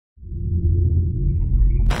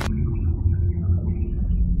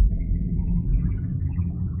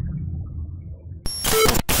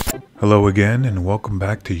Hello again and welcome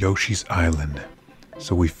back to Yoshi's Island.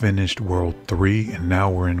 So we finished World 3 and now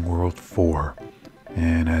we're in World 4.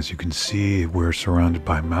 And as you can see, we're surrounded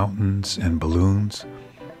by mountains and balloons.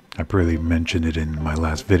 I barely mentioned it in my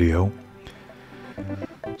last video.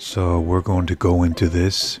 So we're going to go into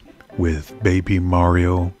this with Baby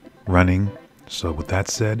Mario running. So with that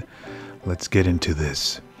said, let's get into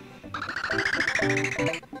this.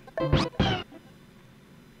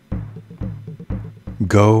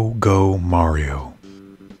 Go, go, Mario.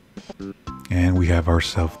 And we have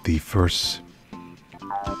ourselves the first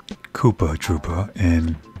Koopa Troopa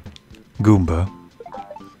and Goomba.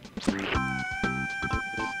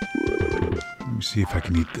 Let me see if I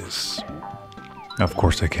can eat this. Of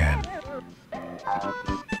course I can.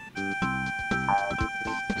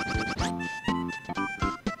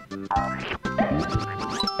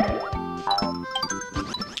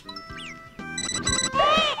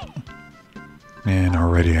 And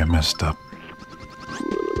already I messed up.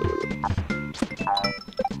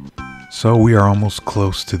 So we are almost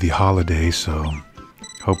close to the holiday, so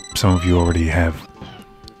hope some of you already have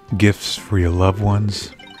gifts for your loved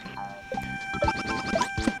ones.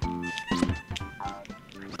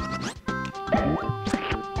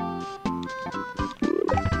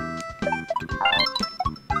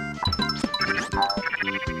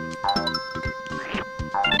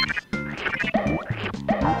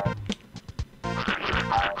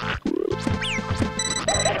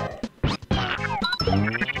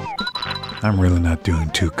 I'm really not doing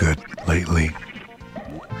too good lately.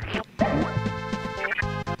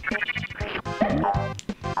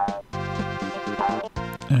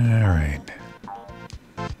 Alright.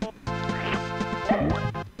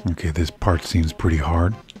 Okay, this part seems pretty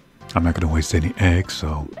hard. I'm not going to waste any eggs,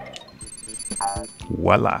 so...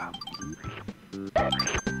 Voila!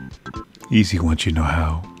 Easy once you know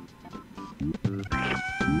how.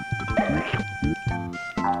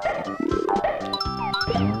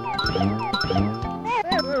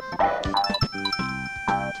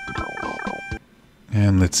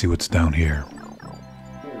 And let's see what's down here.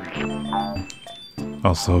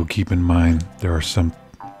 Also, keep in mind there are some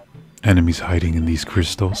enemies hiding in these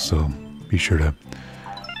crystals, so be sure to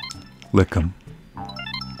lick them.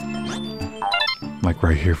 Like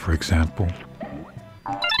right here, for example.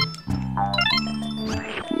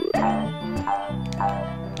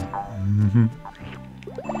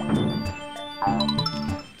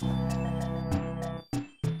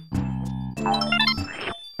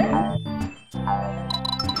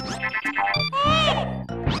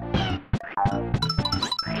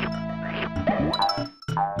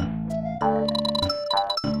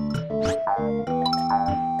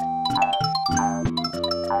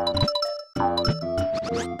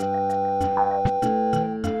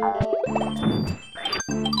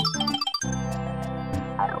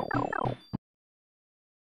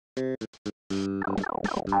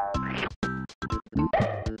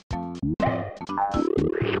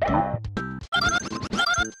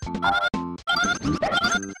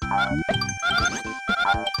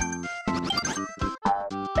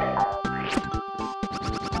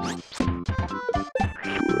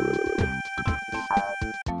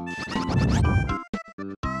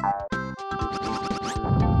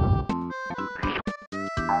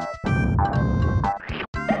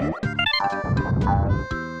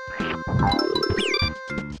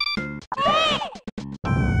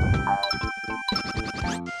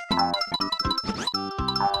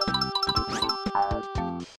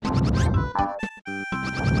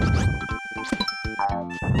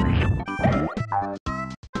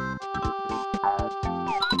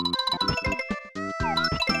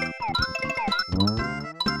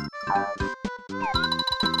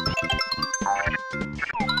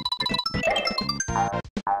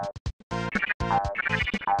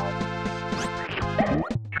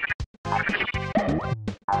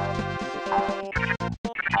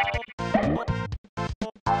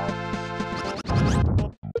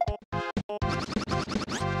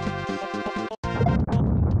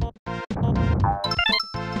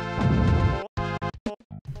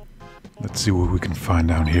 Let's see what we can find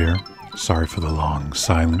down here. Sorry for the long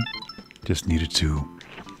silence. Just needed to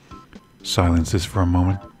silence this for a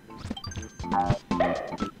moment.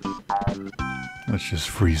 Let's just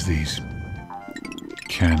freeze these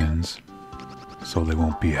cannons so they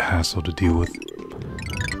won't be a hassle to deal with.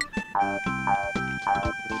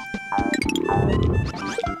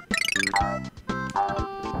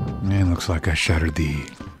 And looks like I shattered the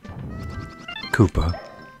Koopa,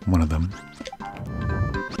 one of them.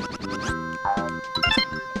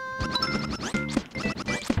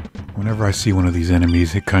 Whenever I see one of these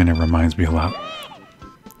enemies, it kind of reminds me a lot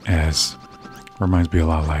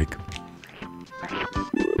like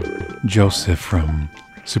Joseph from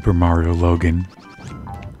Super Mario Logan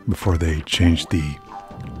before they changed the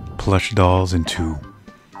plush dolls into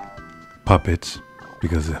puppets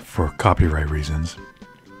because for copyright reasons.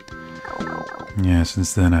 Yeah,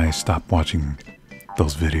 since then I stopped watching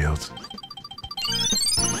those videos.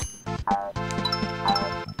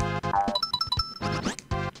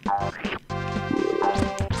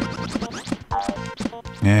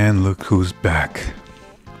 And look who's back.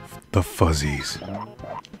 The Fuzzies.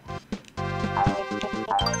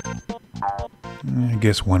 I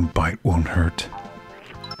guess one bite won't hurt.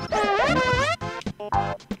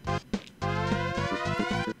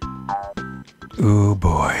 Oh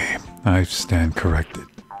boy, I stand corrected.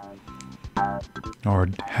 Or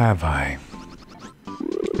have I?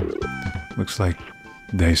 Looks like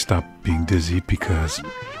they stopped being dizzy because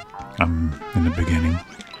I'm in the beginning.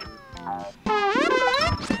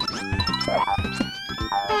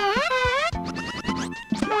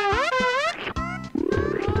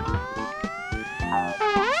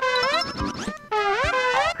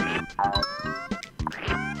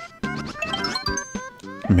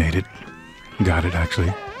 Made it. Got it,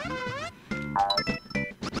 actually.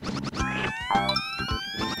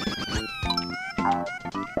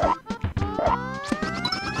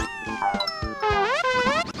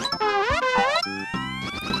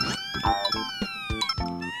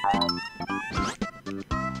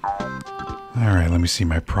 Alright, let me see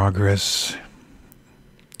my progress.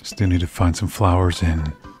 Still need to find some flowers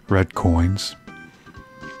and red coins.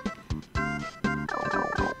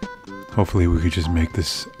 Hopefully we could just make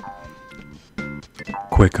this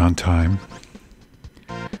quick on time,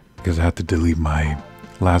 because I had to delete my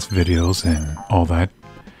last videos and all that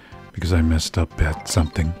because I messed up at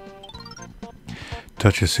something.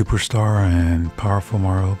 Touch a superstar and powerful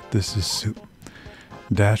Mario. This is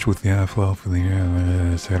dash with the airflow for the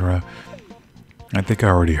air, etc. I think I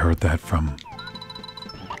already heard that from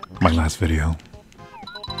my last video.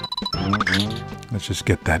 Let's just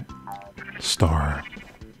get that star.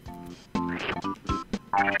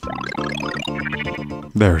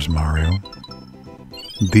 There's Mario.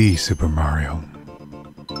 The Super Mario.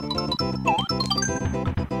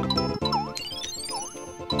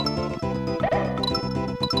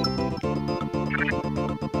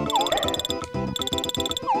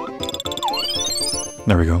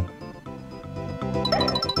 There we go.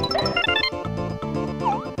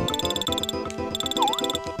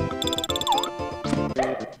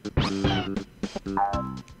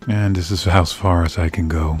 And this is as far as I can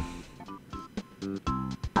go.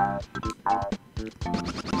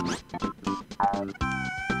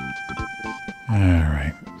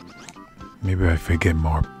 Alright. Maybe if I get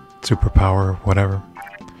more superpower, whatever.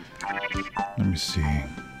 Let me see.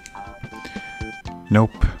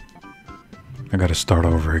 Nope. I gotta start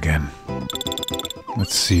over again.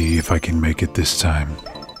 Let's see if I can make it this time.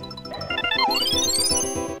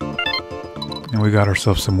 And we got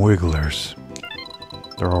ourselves some wigglers.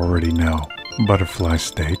 They're already now butterfly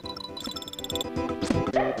state.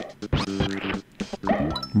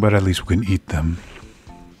 But at least we can eat them.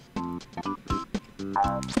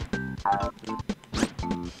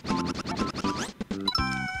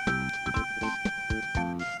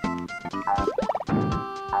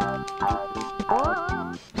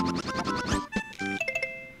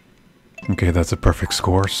 Okay, that's a perfect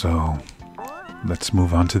score, so let's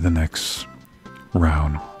move on to the next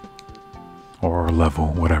round. Or level,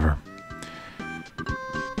 whatever.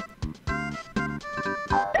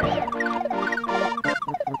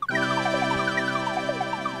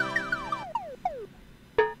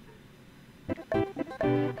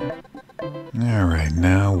 Alright,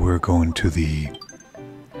 now we're going to the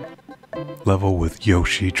level with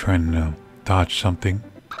Yoshi trying to dodge something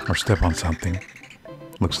or step on something.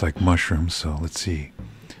 Looks like mushrooms, so let's see.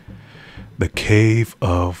 The Cave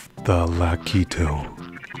of the Lakitu.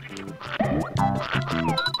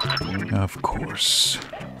 Of course.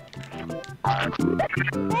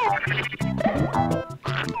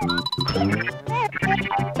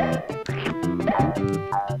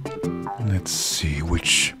 Let's see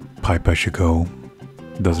which pipe I should go.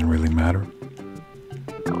 Doesn't really matter.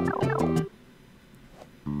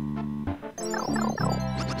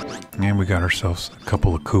 And we got ourselves a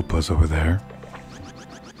couple of Koopas over there,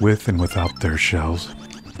 with and without their shells.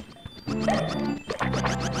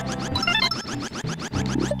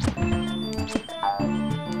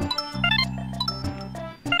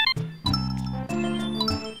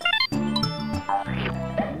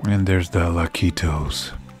 And there's the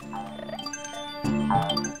Lakitos.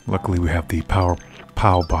 Luckily we have the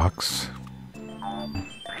POW box.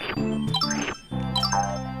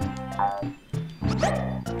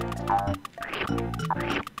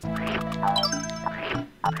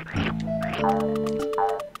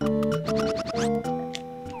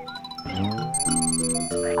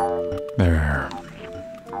 There.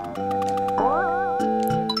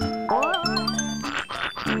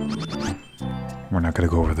 We're not going to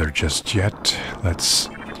go over there just yet. Let's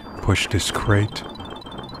push this crate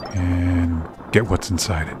and get what's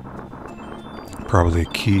inside it. Probably a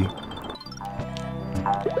key.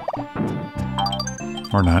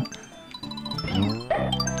 Or not.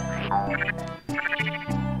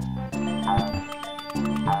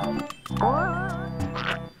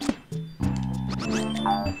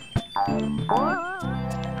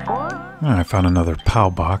 I found another POW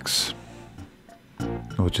box.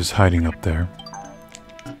 It was just hiding up there.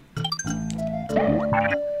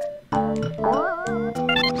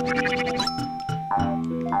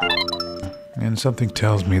 And something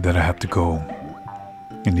tells me that I have to go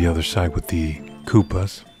in the other side with the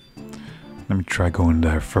Koopas. Let me try going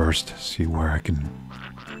there first, see where I can...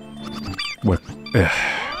 what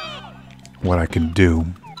I can do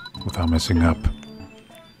without messing up.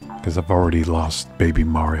 Because I've already lost Baby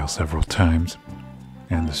Mario several times.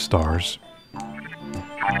 And the stars.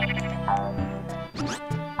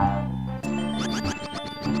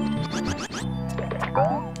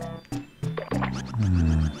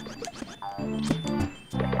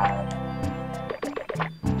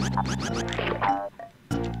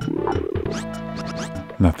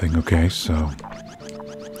 Nothing, okay, so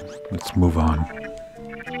let's move on.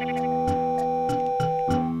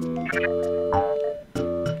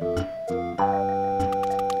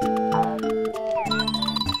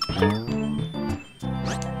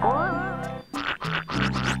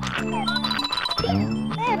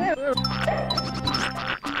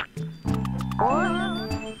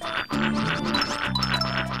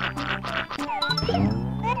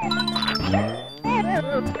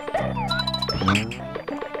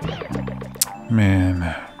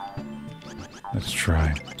 Man, let's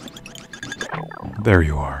try. There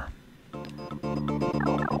you are.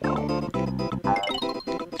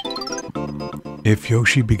 If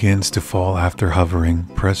Yoshi begins to fall after hovering,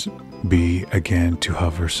 press B again to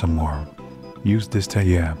hover some more. Use this to,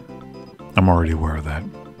 yeah, I'm already aware of that.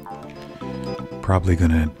 Probably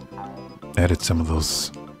gonna edit some of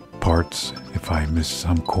those parts if I miss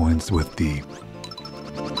some coins with the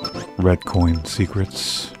red coin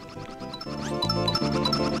secrets.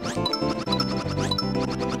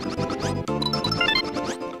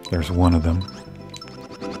 There's one of them.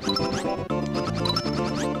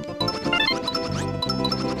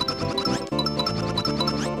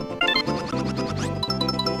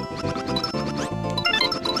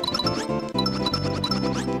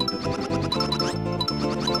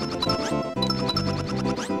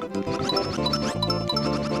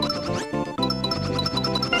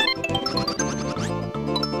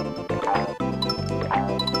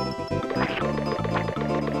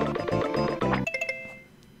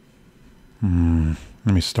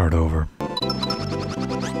 Let me start over.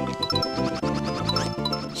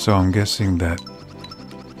 So I'm guessing that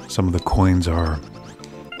some of the coins are,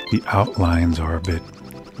 the outlines are a bit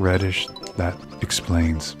reddish. That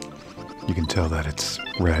explains. You can tell that it's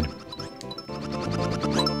red.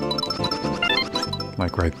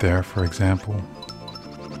 Like right there, for example.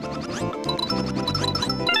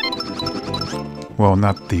 Well,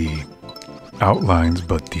 not the outlines,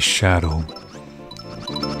 but the shadow.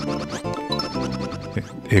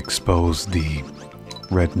 Expose the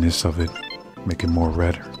redness of it, make it more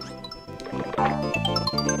redder.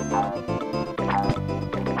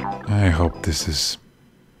 I hope this is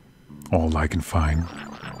all I can find.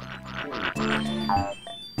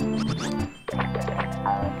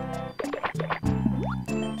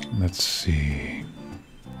 Let's see.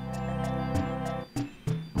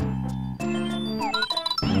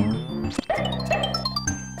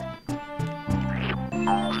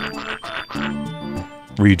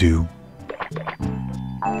 Redo.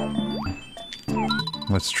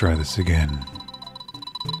 Let's try this again.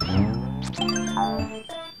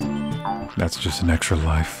 That's just an extra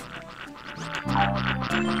life.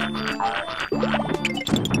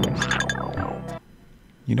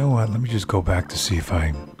 You know what? Let me just go back to see if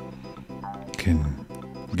I can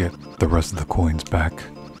get the rest of the coins back.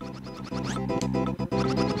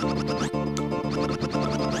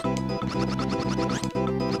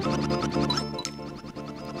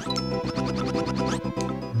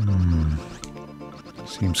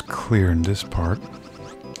 Seems clear in this part.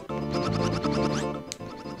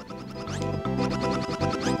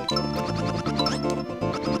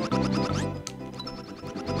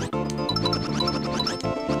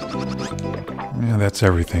 Yeah, that's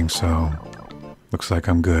everything, so looks like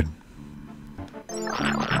I'm good.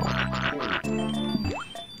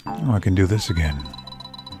 Oh, I can do this again.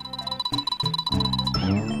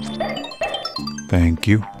 Thank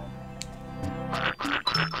you.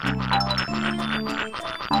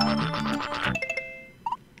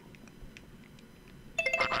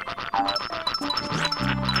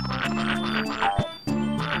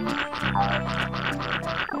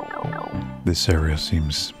 This area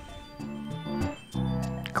seems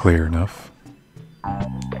clear enough.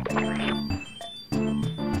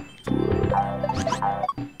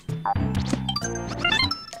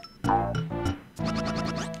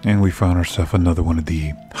 And we found ourselves another one of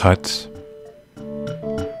the huts.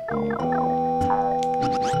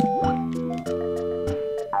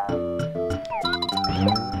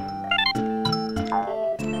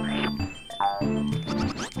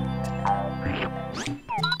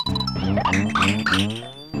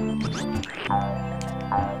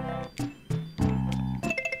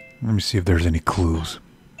 Let me see if there's any clues.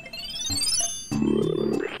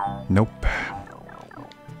 Nope.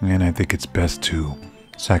 And I think it's best to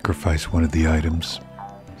sacrifice one of the items.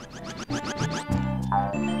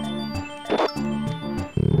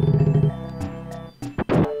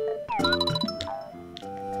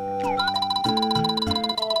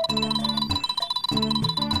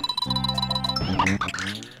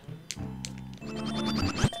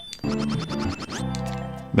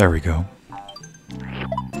 There we go.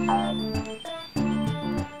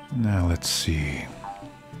 Now let's see.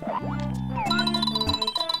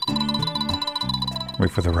 Wait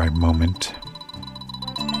for the right moment.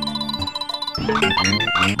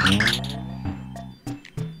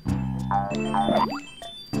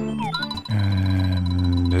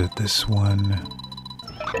 And this one.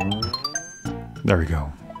 There we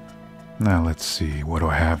go. Now let's see. What do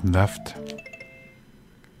I have left?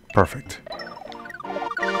 Perfect.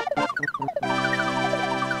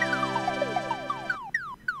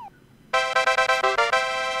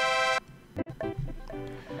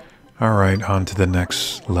 Alright, on to the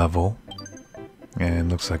next level. And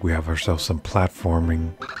looks like we have ourselves some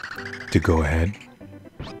platforming to go ahead.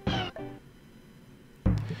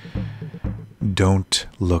 Don't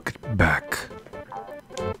look back.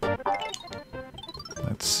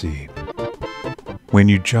 Let's see. When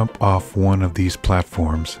you jump off one of these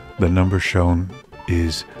platforms, the number shown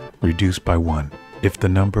is reduced by 1. If the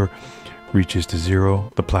number reaches to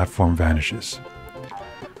 0, the platform vanishes.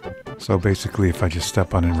 So basically, if I just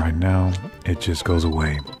step on it right now, it just goes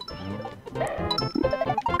away.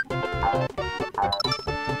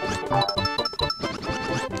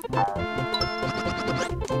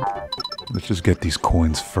 Let's just get these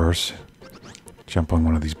coins first. Jump on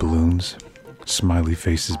one of these balloons. Smiley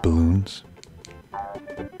faces balloons.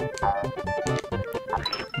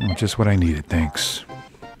 Oh, just what I needed, thanks.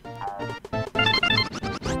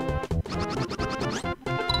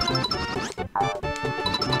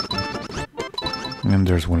 And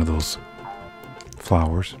there's one of those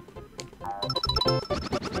flowers.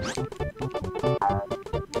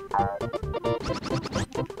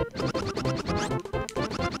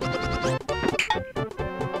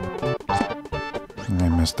 I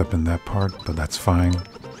messed up in that part, but that's fine.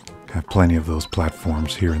 Have plenty of those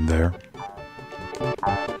platforms here and there.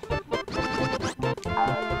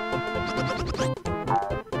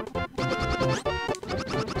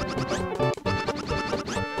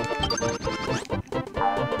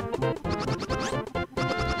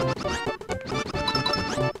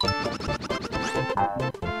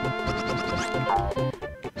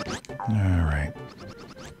 Alright.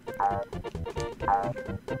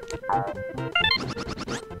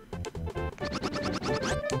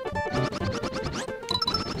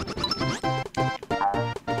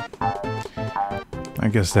 I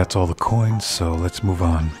guess that's all the coins, so let's move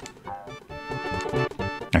on.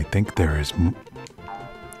 I think there is...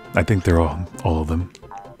 I think they're all of them.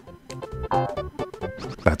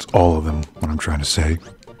 That's all of them, what I'm trying to say.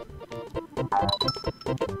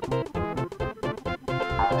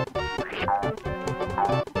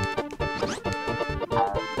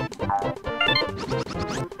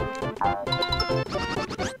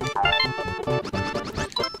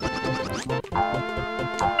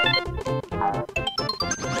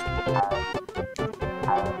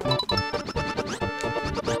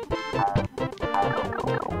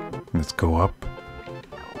 Let's go up.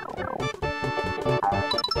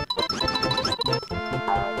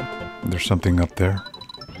 There's something up there.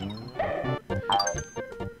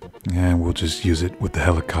 And we'll just use it with the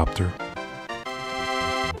helicopter.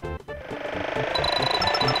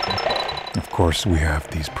 Of course, we have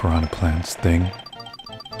these piranha plants thing.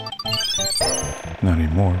 Not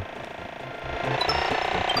anymore.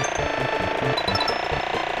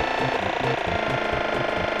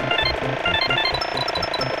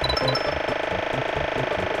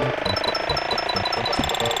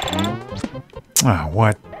 Ah,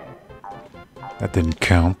 what? That didn't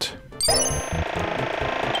count.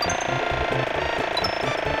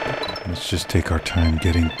 Let's just take our time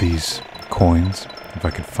getting these coins, if I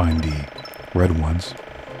could find the red ones.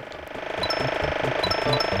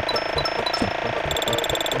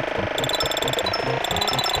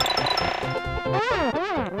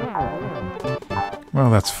 Well,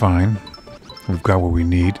 that's fine. We've got what we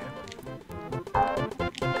need.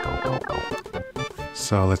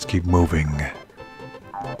 So let's keep moving.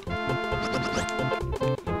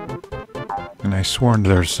 And I sworn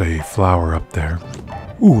there's a flower up there.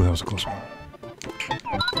 Ooh, that was a close one.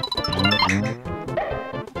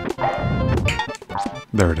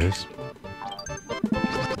 There it is.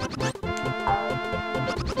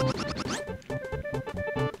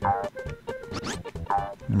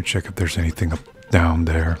 Let me check if there's anything up down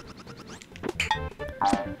there.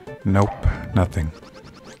 Nope, nothing.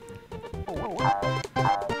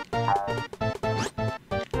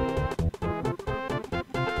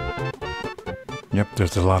 Yep,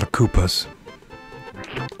 there's a lot of Koopas.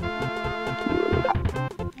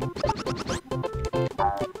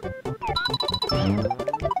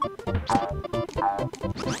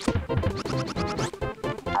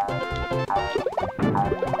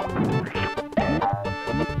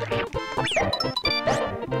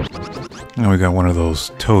 Now we got one of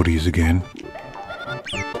those toadies again.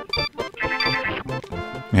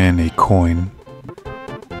 And a coin.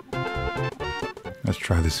 Let's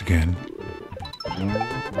try this again.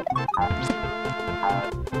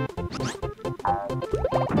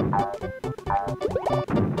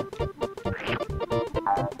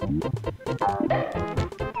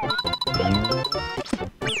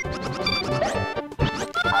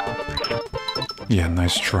 Yeah,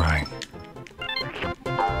 nice try.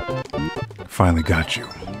 Finally got you.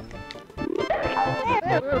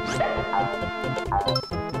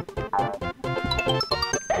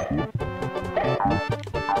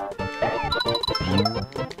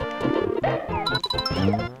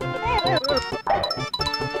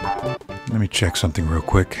 Let me check something real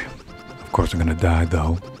quick. Of course I'm gonna die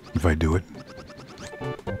though, if I do it.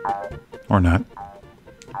 Or not.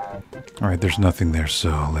 Alright, there's nothing there,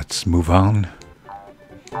 so let's move on.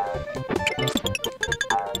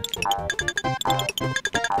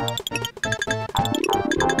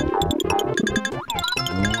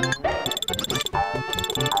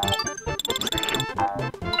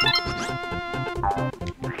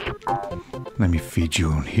 Let me feed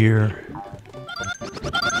you in here.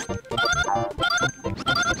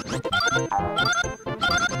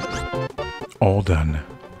 All done.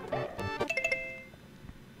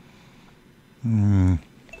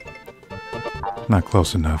 Not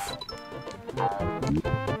close enough.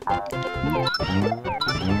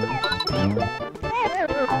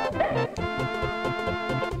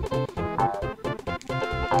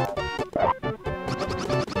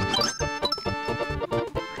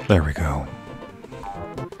 There we go.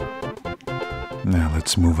 Now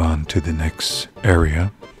let's move on to the next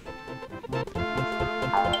area.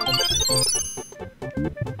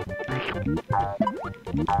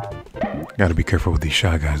 Gotta be careful with these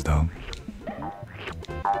shy guys though.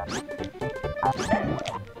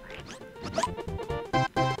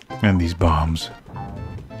 And these bombs.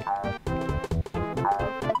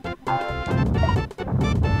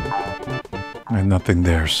 And nothing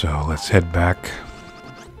there, so let's head back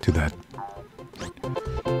to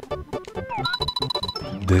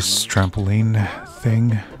this trampoline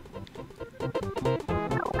thing.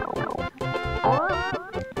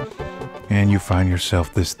 And you find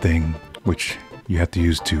yourself this thing, which you have to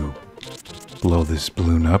use to blow this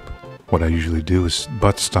balloon up. What I usually do is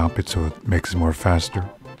butt stomp it so it makes it more faster.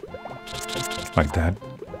 Like that.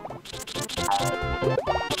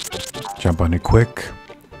 Jump on it quick.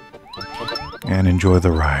 And enjoy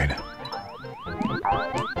the ride.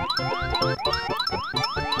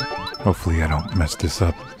 Hopefully I don't mess this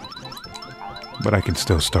up. But I can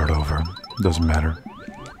still start over. Doesn't matter.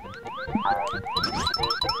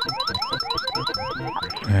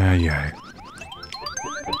 Yeah.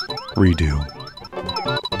 Redo.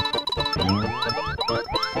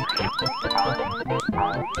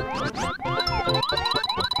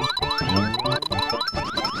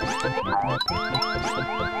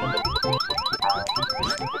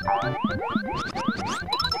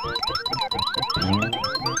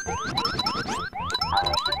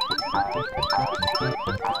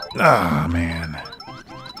 Ah, man.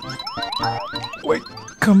 Wait,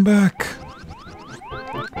 come back.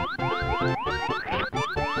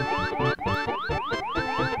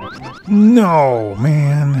 No,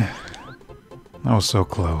 man. That was so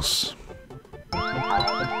close.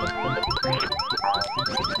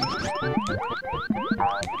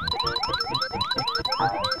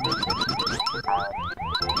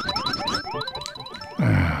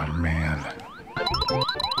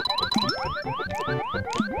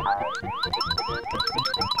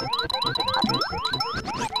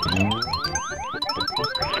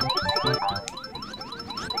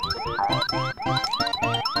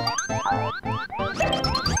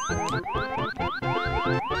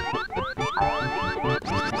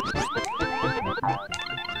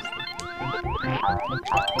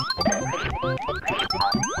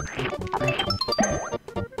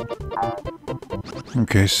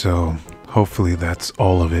 Okay, so hopefully that's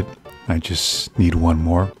all of it. I just need one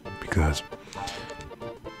more because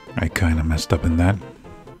I kind of messed up in that.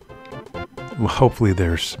 Well, hopefully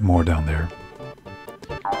there's more down there.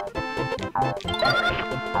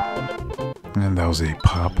 And that was a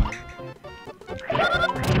pop.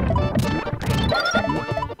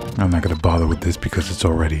 I'm not going to bother with this because it's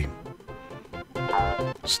already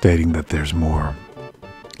stating that there's more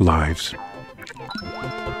lives.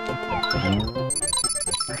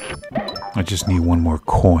 I just need one more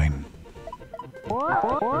coin.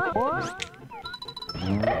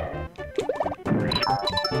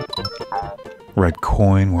 Red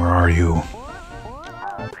coin, where are you?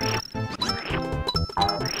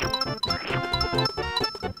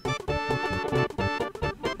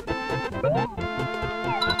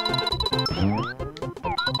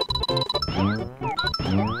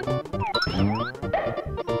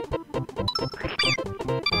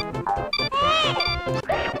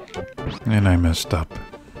 And I messed up.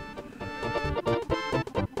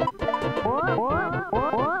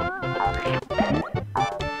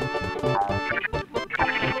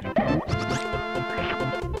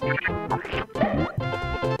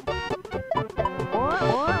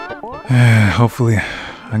 Hopefully,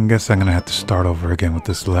 I guess I'm gonna have to start over again with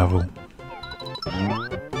this level.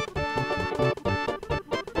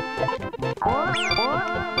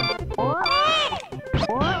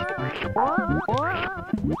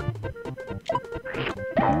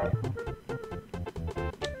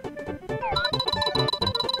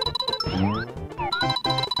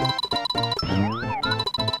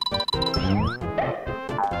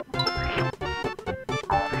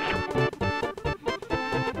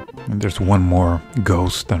 And there's one more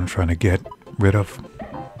ghost that I'm trying to get rid of.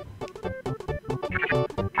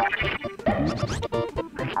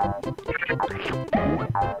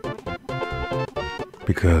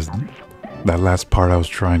 Because that last part I was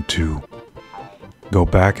trying to go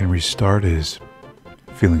back and restart is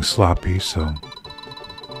feeling sloppy, so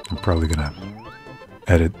I'm probably gonna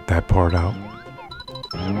edit that part out.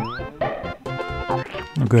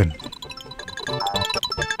 Oh, good.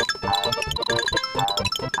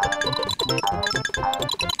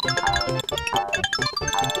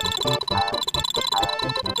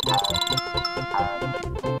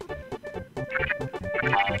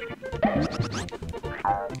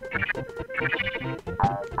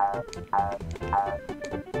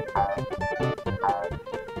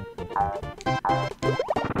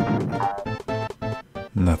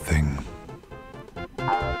 Nothing.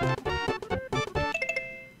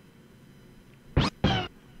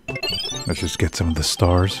 Let's just get some of the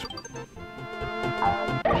stars.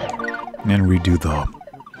 And redo the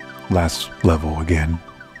last level again.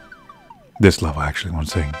 This level, actually, what I'm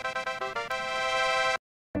saying.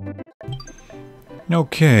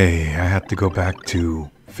 Okay, I had to go back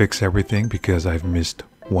to fix everything because I've missed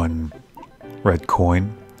one red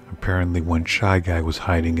coin. Apparently one shy guy was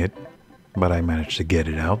hiding it, but I managed to get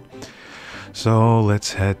it out. So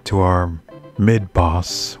let's head to our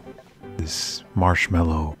mid-boss, this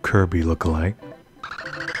marshmallow Kirby lookalike.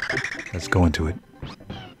 Let's go into it.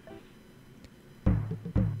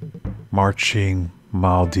 Marching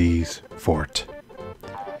Maldives Fort.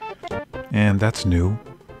 And that's new.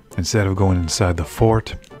 Instead of going inside the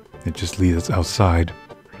fort, it just leads us outside.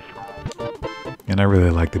 And I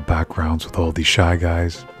really like the backgrounds with all these shy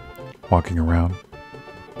guys walking around.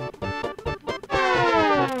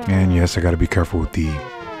 And yes, I gotta be careful with the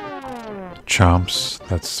chomps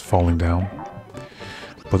that's falling down.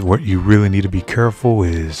 But what you really need to be careful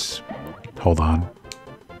is... Hold on.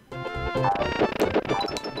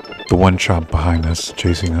 The one chomp behind us,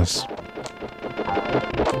 chasing us.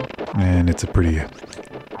 And it's a pretty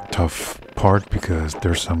tough part because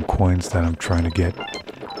there's some coins that I'm trying to get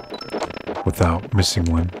without missing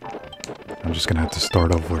one. I'm just gonna have to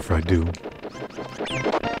start over if I do.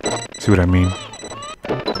 See what I mean?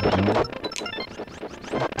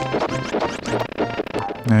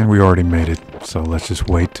 And we already made it, so let's just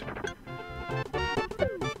wait.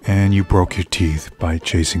 And you broke your teeth by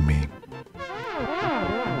chasing me.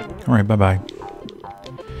 Alright, bye-bye.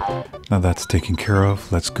 Now that's taken care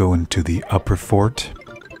of, let's go into the upper fort.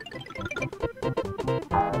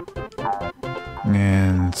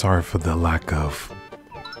 And sorry for the lack of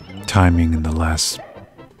timing in the last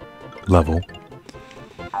level.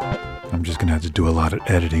 I'm just gonna have to do a lot of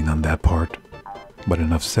editing on that part. But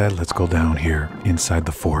enough said, let's go down here inside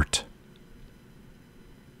the fort.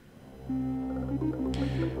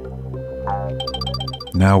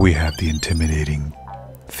 Now we have the intimidating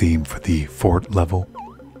theme for the fort level.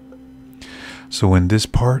 So in this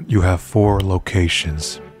part, you have 4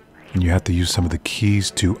 locations, and you have to use some of the keys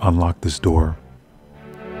to unlock this door.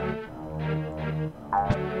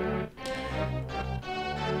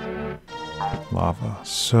 Lava.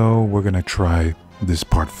 So we're gonna try this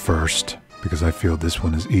part first, because I feel this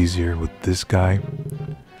one is easier with this guy.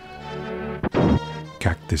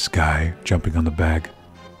 Cactus guy jumping on the bag.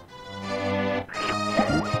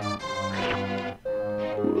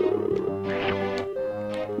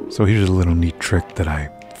 So here's a little neat trick that I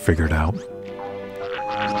figured out.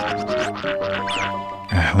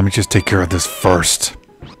 Let me just take care of this first.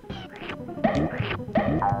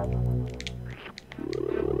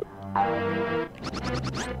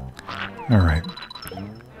 Alright.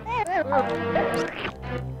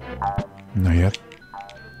 Not yet.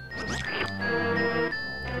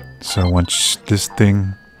 So once this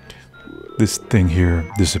thing here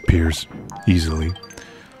disappears easily.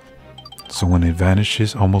 So when it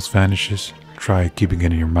vanishes, almost vanishes, try keeping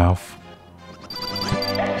it in your mouth.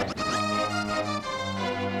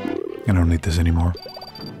 I don't need this anymore.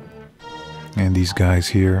 And these guys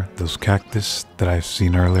here, those cactus that I've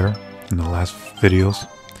seen earlier in the last videos,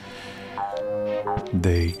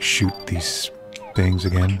 they shoot these things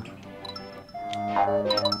again.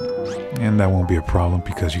 And that won't be a problem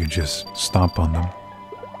because you can just stomp on them.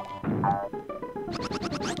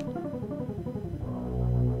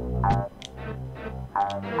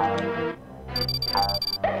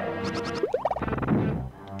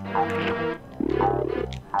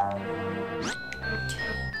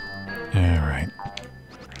 Alright.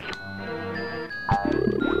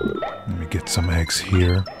 Let me get some eggs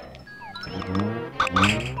here.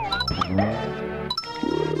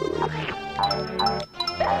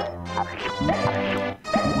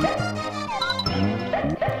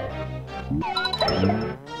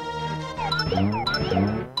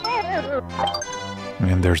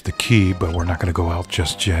 And there's the key, but we're not going to go out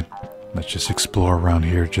just yet. Let's just explore around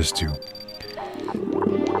here just to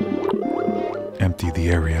empty the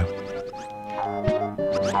area.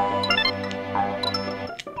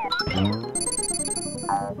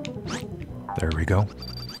 There we go.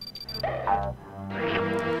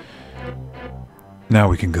 Now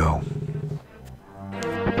we can go.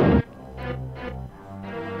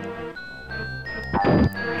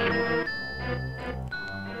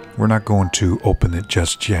 We're not going to open it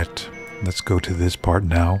just yet. Let's go to this part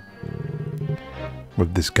now.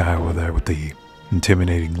 With this guy over there with the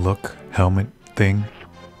intimidating look, helmet thing.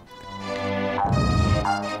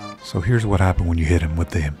 So here's what happened when you hit him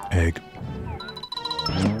with the egg.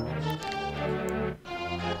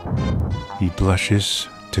 He blushes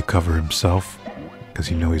to cover himself because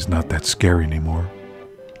he knows he's not that scary anymore.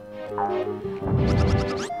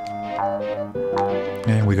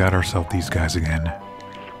 And we got ourselves these guys again.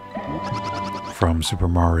 From Super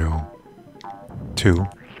Mario 2.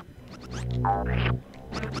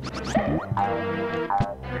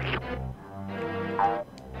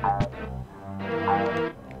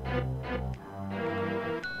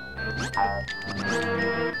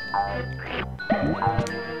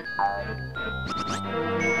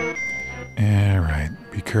 Alright,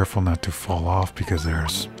 be careful not to fall off because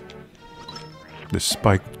there's the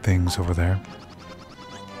spike things over there.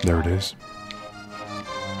 There it is.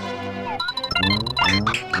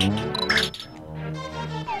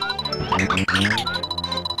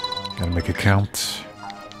 Gotta make it count.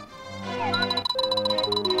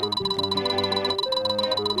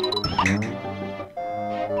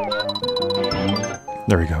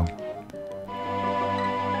 There we go.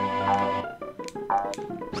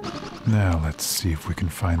 Now let's see if we can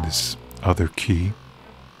find this other key.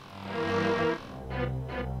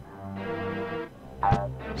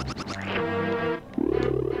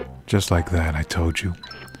 Just like that, I told you.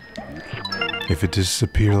 If it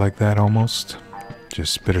disappears like that almost,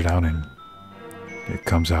 just spit it out and it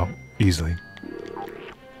comes out easily.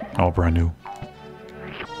 All brand new.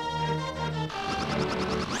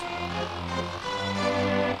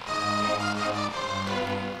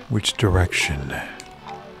 Which direction?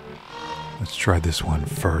 Let's try this one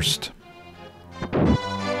first.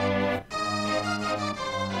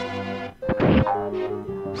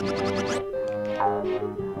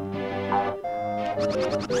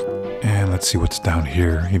 And let's see what's down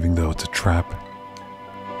here, even though it's a trap.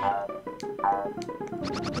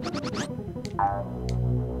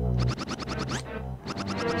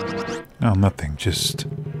 Oh, nothing, just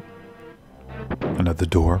another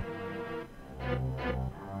door.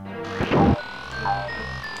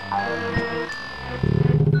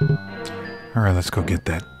 Alright, let's go get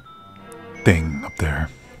that thing up there,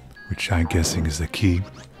 which I'm guessing is the key.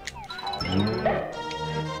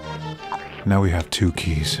 Now we have 2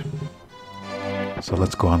 keys. So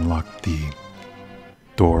let's go unlock the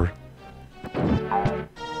door.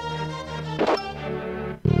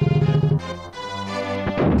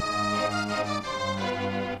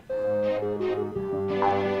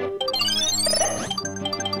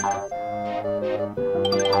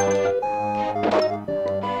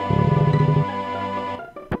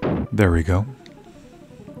 There we go.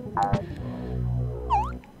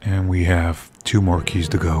 And we have 2 more keys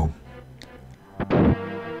to go.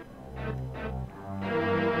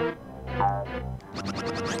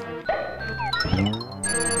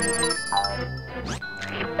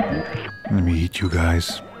 Let me eat you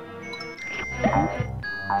guys.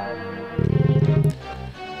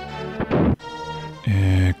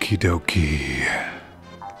 Okie dokie.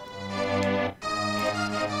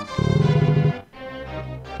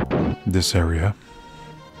 This area.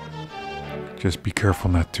 Just be careful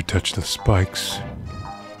not to touch the spikes.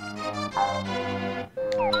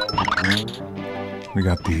 We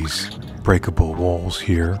got these breakable walls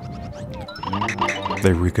here.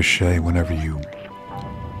 They ricochet whenever you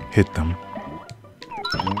hit them.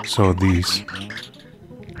 So these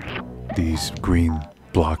green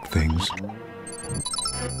block things.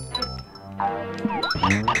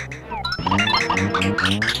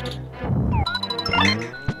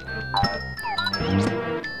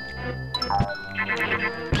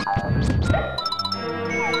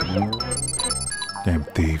 Damn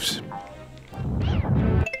thieves.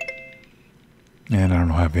 And I don't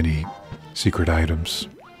have any secret items.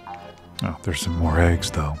 Oh, there's some more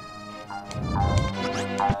eggs though.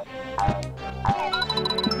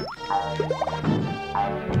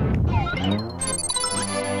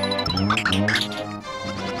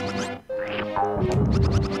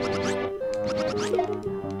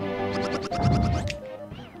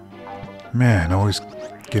 Man, always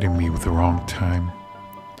getting me with the wrong time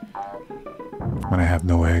when I have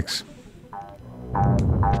no eggs.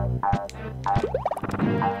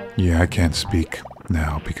 Yeah, I can't speak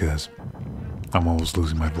now because I'm almost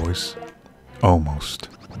losing my voice. Almost.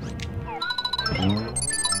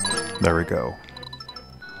 There we go.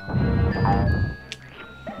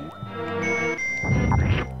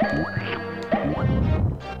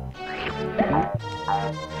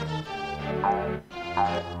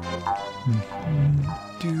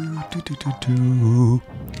 Do, do, do, do, do.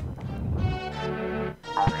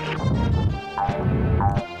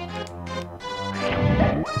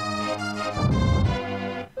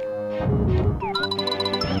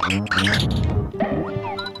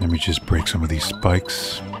 Let me just break some of these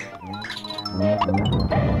spikes.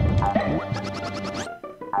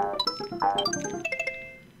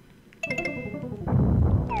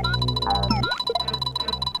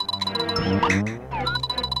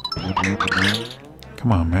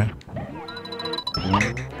 Come on, man.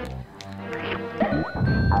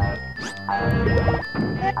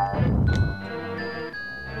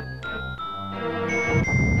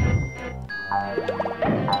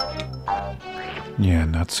 Yeah,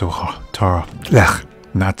 not so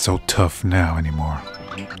not so tough now anymore.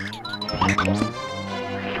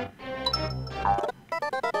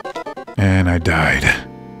 And I died.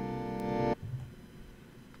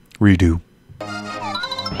 Redo.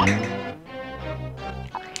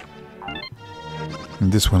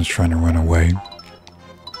 And this one's trying to run away.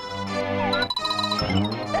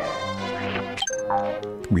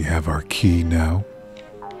 We have our key now.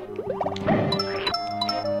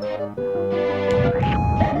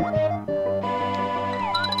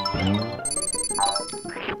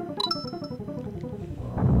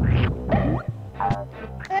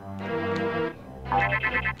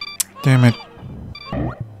 Damn it.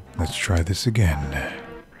 Let's try this again.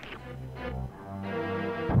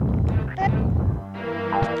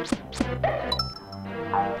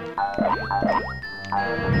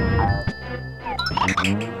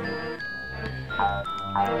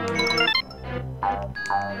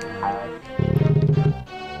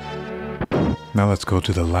 Now let's go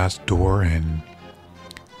to the last door and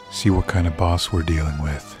see what kind of boss we're dealing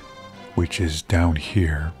with, which is down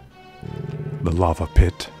here, the lava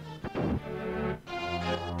pit.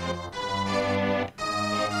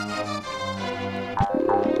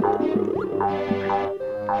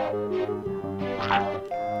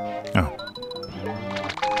 Oh.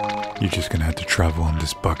 You're just gonna have to travel in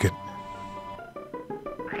this bucket.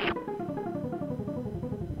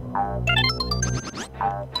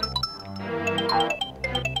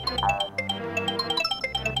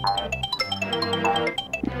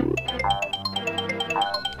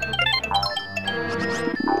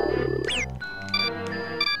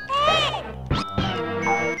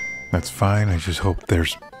 That's fine, I just hope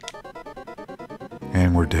there's...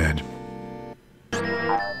 And we're dead.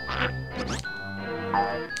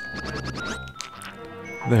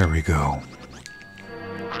 There we go.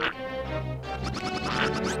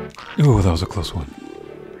 Ooh, that was a close one.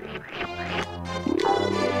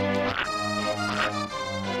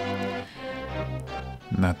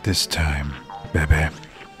 Not this time, baby.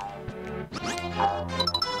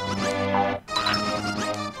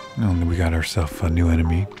 And we got ourselves a new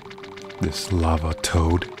enemy. This lava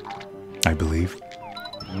toad, I believe.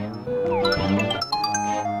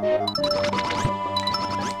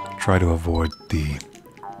 Try to avoid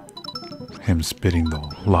him spitting the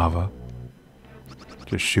lava.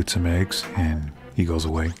 Just shoot some eggs and he goes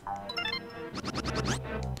away.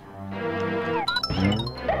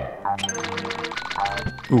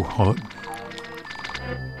 Ooh, hold it.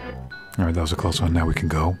 Alright, that was a close one. Now we can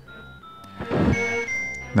go.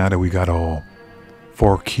 Now that we got all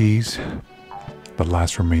 4 keys, the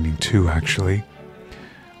last remaining 2 actually,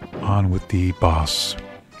 on with the boss.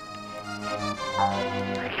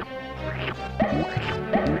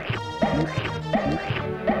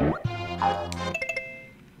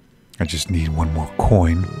 I just need 1 more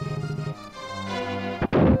coin.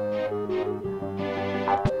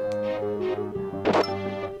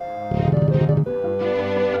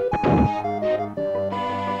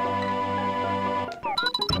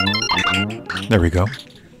 There we go.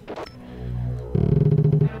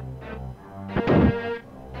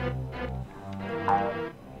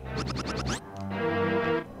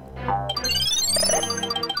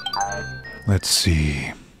 Let's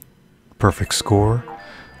see. Perfect score.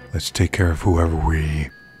 Let's take care of whoever we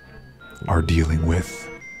are dealing with.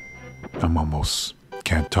 I'm almost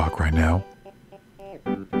can't talk right now.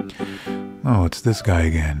 Oh, it's this guy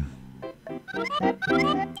again.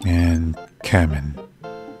 And Kamen.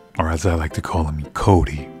 Or as I like to call him,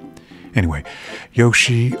 Cody. Anyway,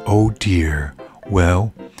 Yoshi, oh dear.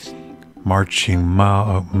 Well, marching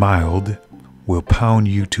mild will pound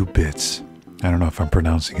you to bits. I don't know if I'm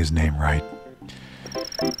pronouncing his name right.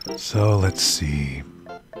 So let's see.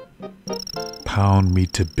 Pound me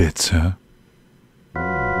to bits, huh?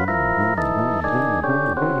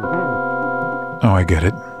 Oh, I get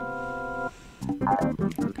it.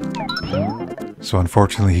 So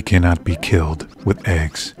unfortunately he cannot be killed with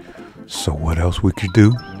eggs. So what else we could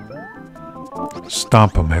do?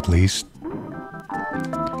 Stomp him at least.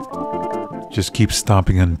 Just keep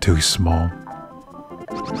stomping him until he's small.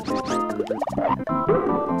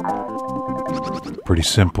 Pretty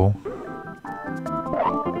simple.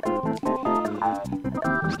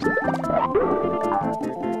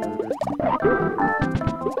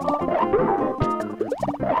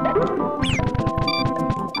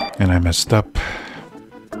 And I messed up.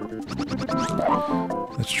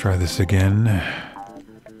 Let's try this again.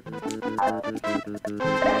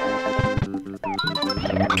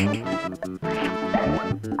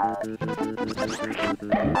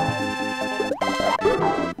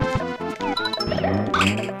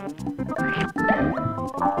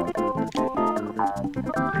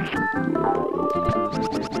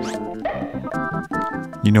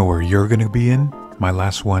 You know where you're gonna be in? My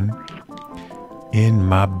last one. In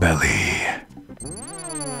my belly.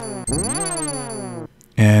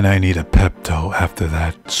 And I need a Pepto after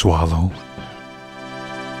that swallow.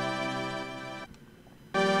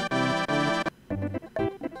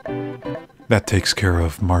 That takes care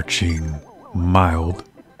of marching mild.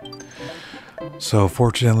 So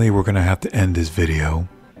fortunately we're gonna have to end this video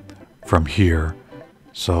from here.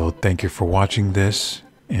 So thank you for watching this.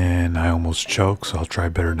 And I almost choked, so I'll try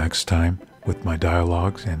better next time with my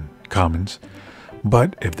dialogues and comments.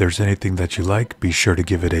 But if there's anything that you like, be sure to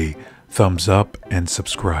give it a thumbs up and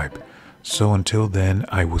subscribe. So until then,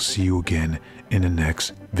 I will see you again in the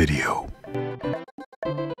next video.